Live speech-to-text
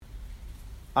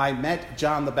I met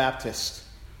John the Baptist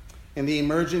in the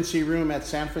emergency room at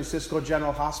San Francisco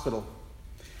General Hospital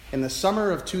in the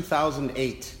summer of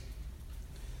 2008.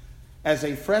 As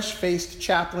a fresh-faced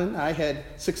chaplain, I had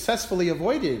successfully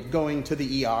avoided going to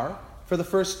the ER for the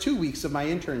first 2 weeks of my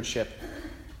internship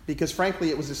because, frankly,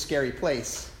 it was a scary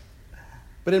place.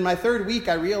 But in my third week,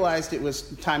 I realized it was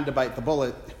time to bite the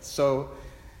bullet. So,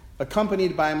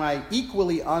 accompanied by my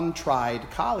equally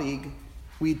untried colleague,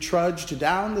 we trudged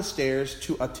down the stairs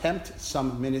to attempt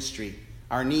some ministry,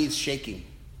 our knees shaking.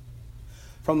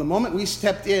 From the moment we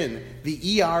stepped in,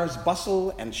 the ER's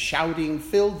bustle and shouting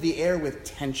filled the air with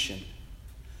tension.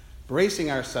 Bracing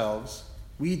ourselves,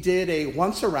 we did a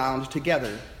once-around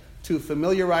together to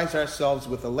familiarize ourselves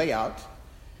with the layout,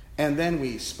 and then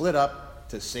we split up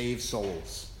to save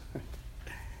souls.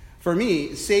 For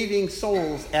me, saving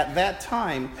souls at that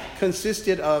time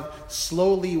consisted of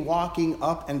slowly walking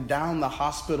up and down the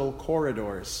hospital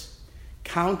corridors,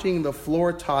 counting the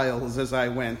floor tiles as I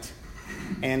went,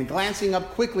 and glancing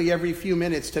up quickly every few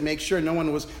minutes to make sure no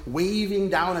one was waving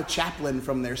down a chaplain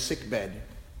from their sickbed.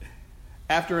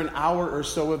 After an hour or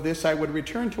so of this, I would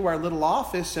return to our little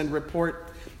office and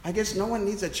report, I guess no one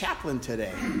needs a chaplain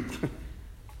today.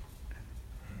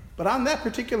 But on that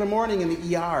particular morning in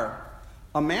the ER,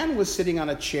 a man was sitting on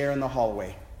a chair in the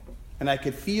hallway, and I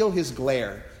could feel his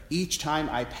glare each time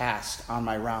I passed on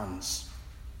my rounds.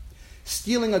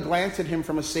 Stealing a glance at him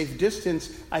from a safe distance,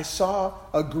 I saw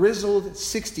a grizzled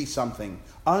 60-something,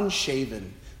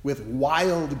 unshaven, with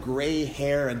wild gray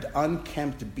hair and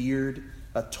unkempt beard,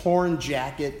 a torn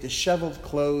jacket, disheveled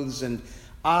clothes, and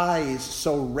eyes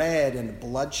so red and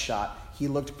bloodshot he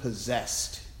looked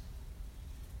possessed.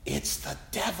 "It's the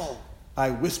devil," I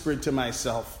whispered to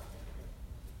myself.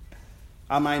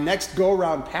 On my next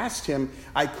go-round past him,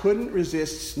 I couldn't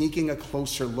resist sneaking a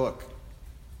closer look.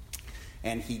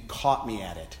 And he caught me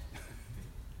at it.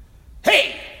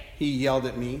 "Hey!" he yelled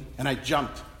at me, and I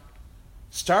jumped.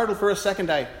 Startled for a second,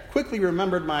 I quickly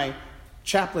remembered my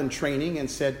chaplain training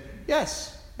and said,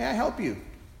 "Yes, may I help you?"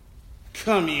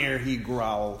 "Come here," he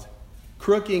growled,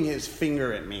 crooking his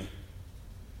finger at me.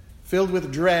 Filled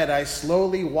with dread, I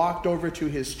slowly walked over to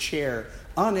his chair,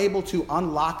 unable to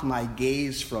unlock my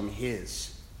gaze from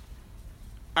his.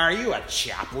 "Are you a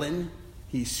chaplain?"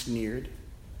 he sneered.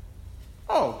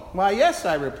 "Oh, why, yes,"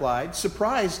 I replied,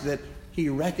 surprised that he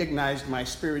recognized my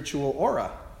spiritual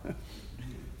aura.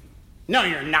 "No,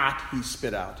 you're not," he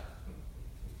spit out.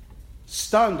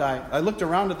 Stunned, I looked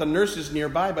around at the nurses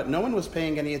nearby, but no one was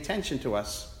paying any attention to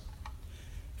us.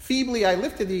 Feebly, I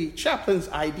lifted the chaplain's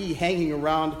ID hanging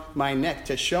around my neck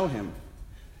to show him.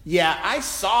 "Yeah, I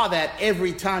saw that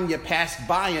every time you passed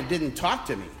by and didn't talk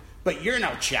to me, but you're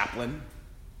no chaplain."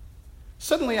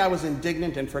 Suddenly, I was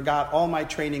indignant and forgot all my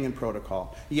training and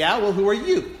protocol. "Yeah, well, who are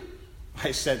you?"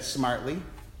 I said smartly.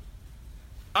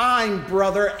 "I'm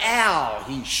Brother Al,"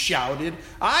 he shouted.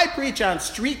 "I preach on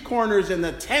street corners in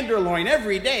the Tenderloin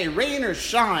every day, rain or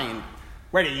shine."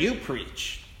 "Where do you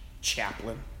preach,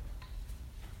 chaplain?"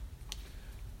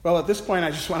 Well, at this point,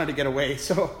 I just wanted to get away,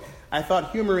 so I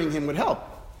thought humoring him would help.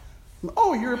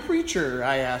 "Oh, you're a preacher?"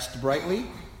 I asked brightly.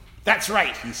 "That's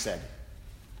right," he said.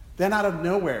 Then out of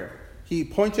nowhere, he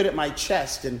pointed at my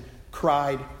chest and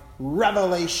cried,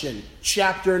 "Revelation,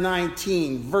 chapter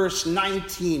 19, verse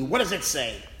 19. What does it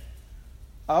say?"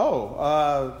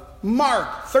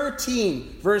 Mark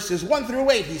 13, verses 1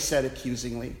 through 8, he said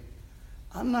accusingly.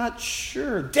 "I'm not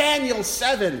sure." "Daniel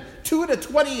 7, 2 to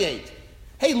 28.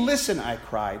 "Hey, listen," I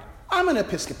cried. "I'm an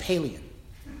Episcopalian.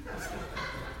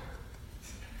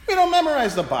 We don't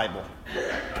memorize the Bible."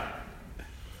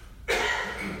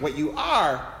 "What you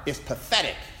are is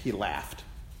pathetic," he laughed.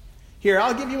 "Here,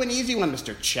 I'll give you an easy one,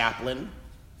 Mr. Chaplain.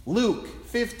 Luke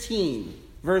 15,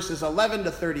 verses 11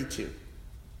 to 32.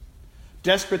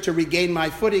 Desperate to regain my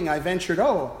footing, I ventured,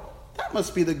 that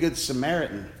must be the Good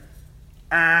Samaritan."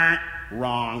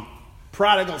 "Wrong.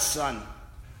 Prodigal son."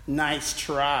 "Nice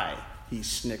try," he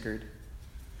snickered.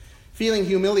 Feeling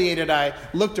humiliated, I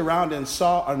looked around and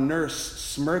saw a nurse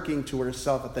smirking to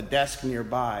herself at the desk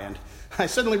nearby, and I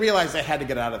suddenly realized I had to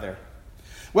get out of there.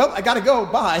 "Well, I gotta go,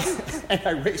 bye," and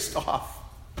I raced off.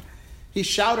 He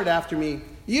shouted after me,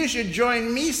 "You should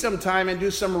join me sometime and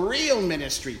do some real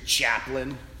ministry,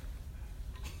 chaplain."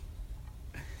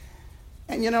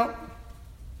 And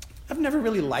I've never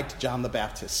really liked John the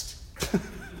Baptist.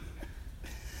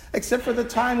 Except for the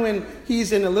time when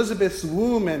he's in Elizabeth's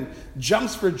womb and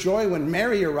jumps for joy when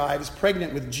Mary arrives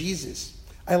pregnant with Jesus.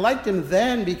 I liked him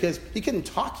then because he couldn't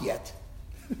talk yet.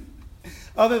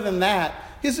 Other than that,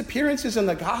 his appearances in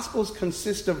the Gospels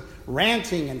consist of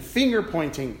ranting and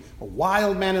finger-pointing, a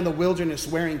wild man in the wilderness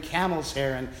wearing camel's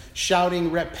hair and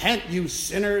shouting, "Repent, you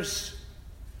sinners!"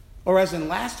 Or as in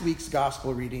last week's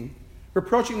Gospel reading,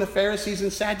 reproaching the Pharisees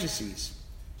and Sadducees,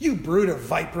 "You brood of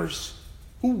vipers,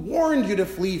 who warned you to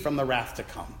flee from the wrath to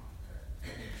come?"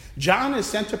 John is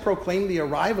sent to proclaim the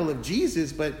arrival of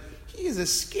Jesus, but he is a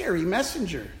scary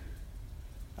messenger.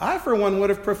 I, for one, would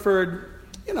have preferred,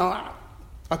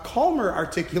 a calmer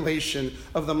articulation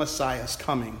of the Messiah's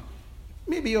coming,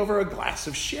 maybe over a glass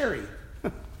of sherry.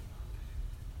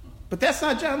 But that's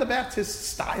not John the Baptist's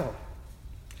style.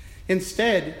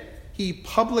 Instead, he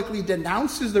publicly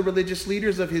denounces the religious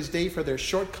leaders of his day for their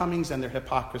shortcomings and their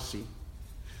hypocrisy,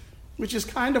 which is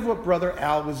kind of what Brother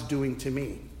Al was doing to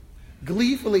me,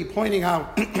 gleefully pointing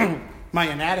out my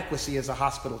inadequacy as a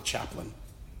hospital chaplain.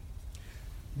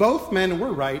 Both men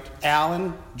were right, Al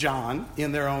and John,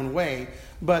 in their own way,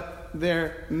 but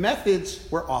their methods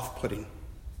were off-putting.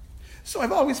 So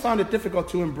I've always found it difficult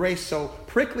to embrace so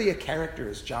prickly a character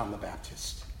as John the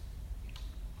Baptist.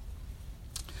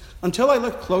 Until I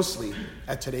looked closely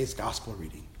at today's gospel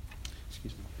reading.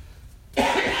 Excuse me.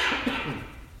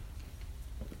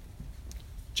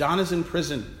 John is in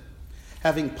prison,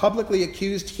 having publicly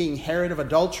accused King Herod of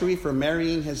adultery for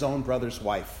marrying his own brother's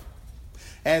wife.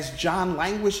 As John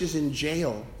languishes in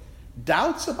jail,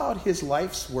 doubts about his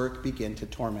life's work begin to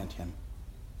torment him.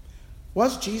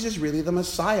 Was Jesus really the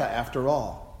Messiah after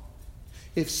all?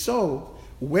 If so,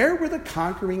 where were the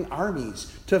conquering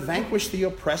armies to vanquish the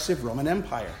oppressive Roman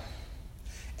Empire?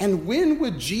 And when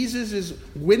would Jesus'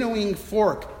 winnowing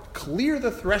fork clear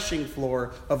the threshing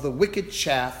floor of the wicked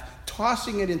chaff,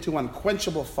 tossing it into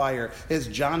unquenchable fire, as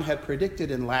John had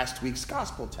predicted in last week's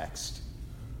gospel text?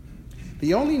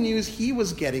 The only news he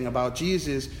was getting about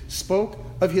Jesus spoke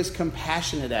of his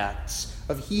compassionate acts,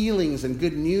 of healings and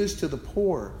good news to the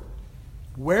poor.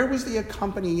 Where was the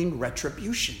accompanying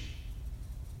retribution?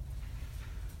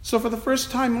 So for the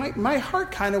first time, my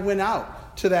heart kind of went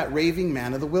out to that raving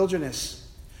man of the wilderness.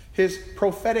 His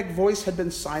prophetic voice had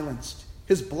been silenced,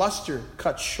 his bluster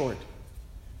cut short.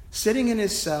 Sitting in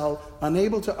his cell,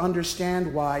 unable to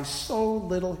understand why so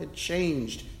little had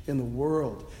changed in the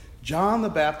world, John the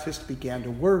Baptist began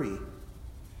to worry.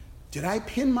 Did I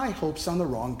pin my hopes on the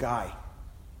wrong guy?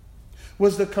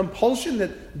 Was the compulsion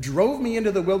that drove me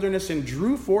into the wilderness and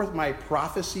drew forth my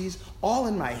prophecies all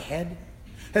in my head?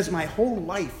 Has my whole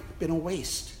life been a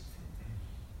waste?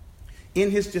 In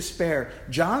his despair,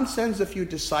 John sends a few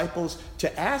disciples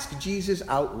to ask Jesus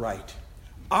outright,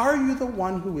 "Are you the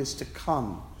one who is to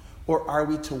come, or are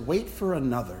we to wait for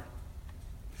another?"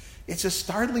 It's a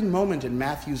startling moment in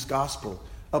Matthew's gospel,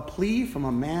 a plea from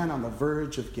a man on the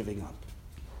verge of giving up.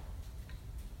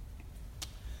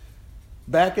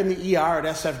 Back in the ER at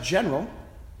SF General,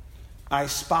 I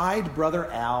spied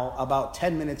Brother Al about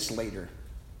 10 minutes later,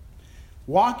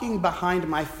 walking behind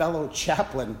my fellow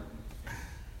chaplain.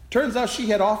 Turns out she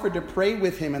had offered to pray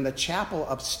with him in the chapel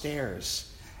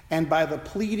upstairs. And by the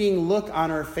pleading look on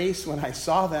her face when I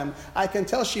saw them, I can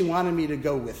tell she wanted me to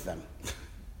go with them.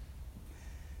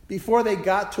 Before they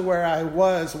got to where I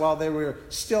was, while they were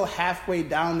still halfway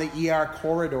down the ER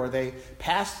corridor, they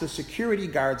passed the security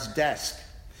guard's desk,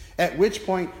 at which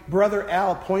point Brother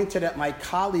Al pointed at my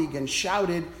colleague and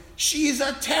shouted, "She's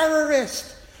a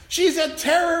terrorist! She's a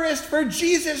terrorist for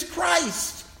Jesus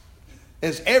Christ!"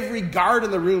 As every guard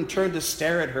in the room turned to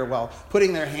stare at her while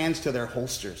putting their hands to their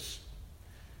holsters.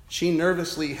 She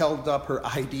nervously held up her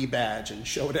ID badge and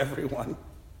showed everyone.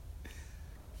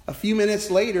 A few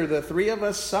minutes later, the three of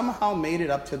us somehow made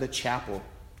it up to the chapel,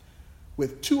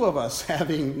 with two of us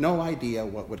having no idea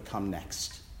what would come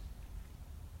next.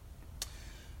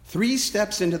 3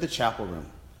 steps into the chapel room,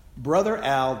 Brother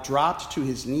Al dropped to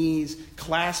his knees,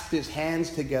 clasped his hands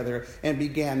together, and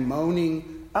began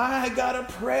moaning, "I gotta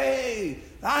pray.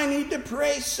 I need to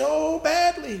pray so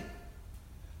badly."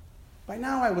 By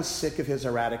now I was sick of his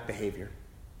erratic behavior,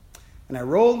 and I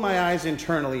rolled my eyes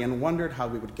internally and wondered how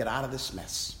we would get out of this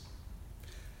mess.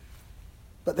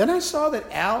 But then I saw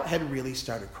that Al had really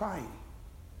started crying.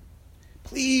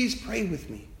 "Please pray with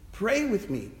me. Pray with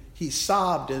me," he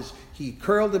sobbed as he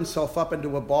curled himself up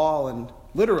into a ball and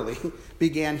literally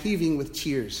began heaving with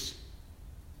tears.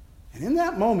 And in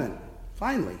that moment,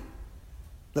 finally,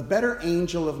 the better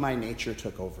angel of my nature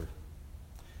took over.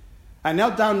 I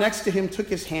knelt down next to him, took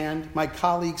his hand, my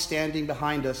colleague standing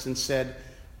behind us, and said,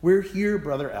 "We're here,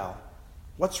 Brother Al.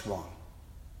 What's wrong?"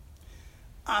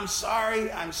 I'm sorry,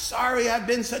 I've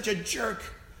been such a jerk,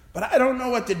 but I don't know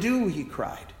what to do," he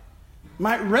cried.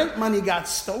 "My rent money got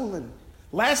stolen.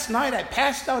 Last night I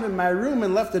passed out in my room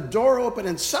and left the door open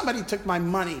and somebody took my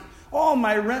money. All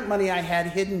my rent money I had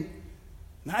hidden.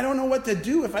 And I don't know what to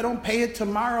do. If I don't pay it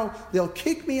tomorrow, they'll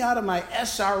kick me out of my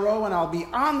SRO and I'll be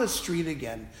on the street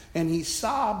again. And he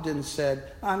sobbed and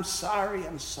said, I'm sorry,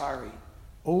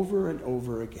 over and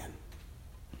over again.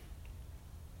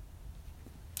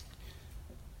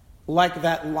 Like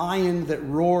that lion that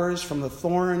roars from the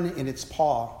thorn in its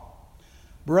paw,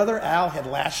 Brother Al had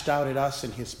lashed out at us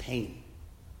in his pain.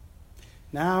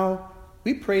 Now,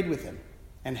 we prayed with him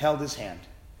and held his hand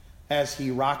as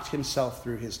he rocked himself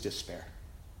through his despair.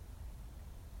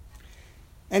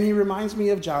 And he reminds me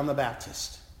of John the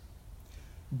Baptist.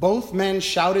 Both men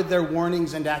shouted their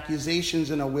warnings and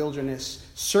accusations in a wilderness,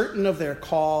 certain of their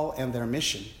call and their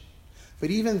mission. But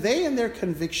even they in their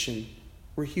conviction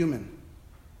were human,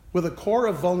 with a core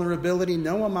of vulnerability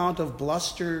no amount of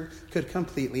bluster could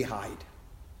completely hide.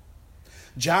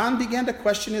 John began to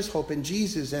question his hope in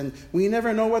Jesus, and we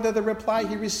never know whether the reply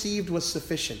he received was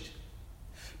sufficient.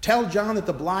 Tell John that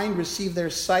the blind receive their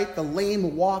sight, the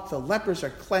lame walk, the lepers are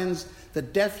cleansed, the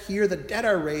deaf hear, the dead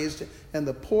are raised, and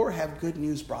the poor have good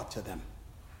news brought to them.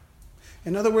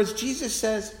 In other words, Jesus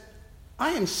says, I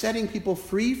am setting people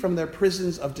free from their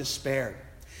prisons of despair.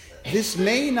 This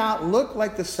may not look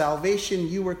like the salvation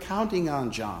you were counting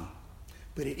on, John,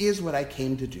 but it is what I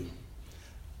came to do.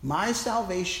 My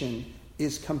salvation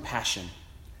is compassion,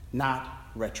 not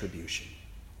retribution.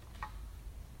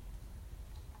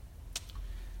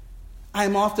 I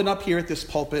am often up here at this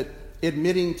pulpit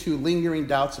admitting to lingering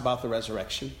doubts about the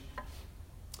resurrection.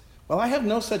 Well, I have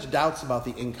no such doubts about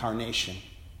the incarnation.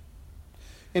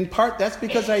 In part, that's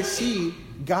because I see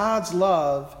God's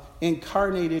love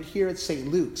incarnated here at St.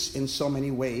 Luke's in so many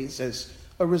ways as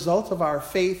a result of our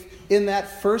faith in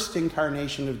that first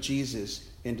incarnation of Jesus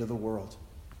into the world.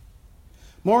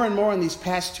 More and more in these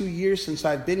past 2 years since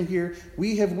I've been here,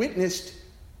 we have witnessed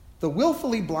the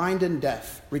willfully blind and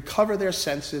deaf recover their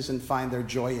senses and find their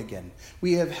joy again.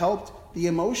 We have helped the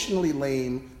emotionally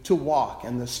lame to walk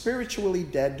and the spiritually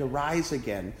dead to rise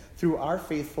again through our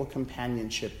faithful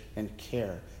companionship and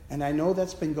care. And I know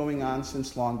that's been going on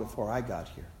since long before I got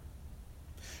here.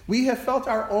 We have felt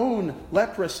our own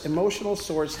leprous emotional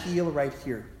sores heal right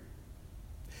here.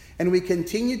 And we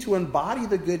continue to embody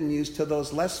the good news to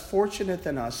those less fortunate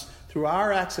than us through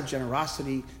our acts of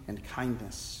generosity and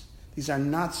kindness. These are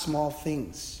not small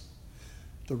things.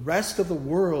 The rest of the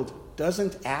world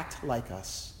doesn't act like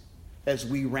us as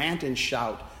we rant and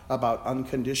shout about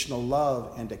unconditional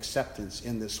love and acceptance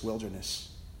in this wilderness.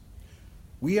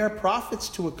 We are prophets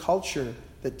to a culture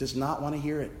that does not want to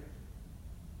hear it.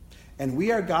 And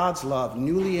we are God's love,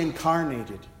 newly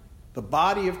incarnated, the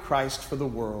body of Christ for the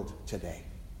world today.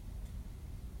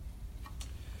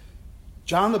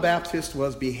 John the Baptist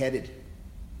was beheaded.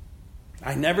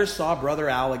 I never saw Brother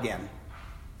Al again.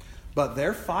 But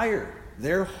their fire,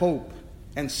 their hope,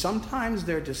 and sometimes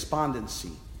their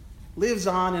despondency lives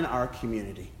on in our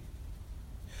community.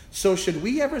 So should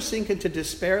we ever sink into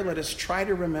despair, let us try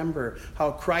to remember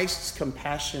how Christ's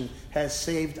compassion has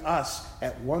saved us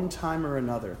at one time or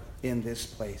another in this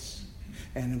place.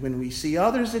 And when we see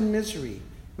others in misery,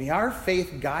 may our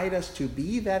faith guide us to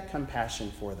be that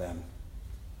compassion for them.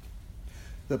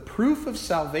 The proof of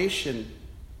salvation,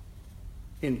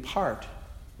 in part,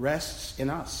 rests in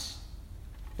us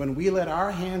when we let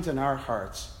our hands and our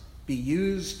hearts be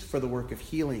used for the work of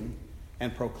healing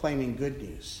and proclaiming good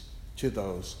news to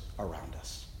those around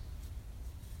us.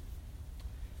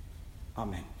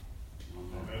 Amen.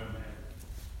 Amen.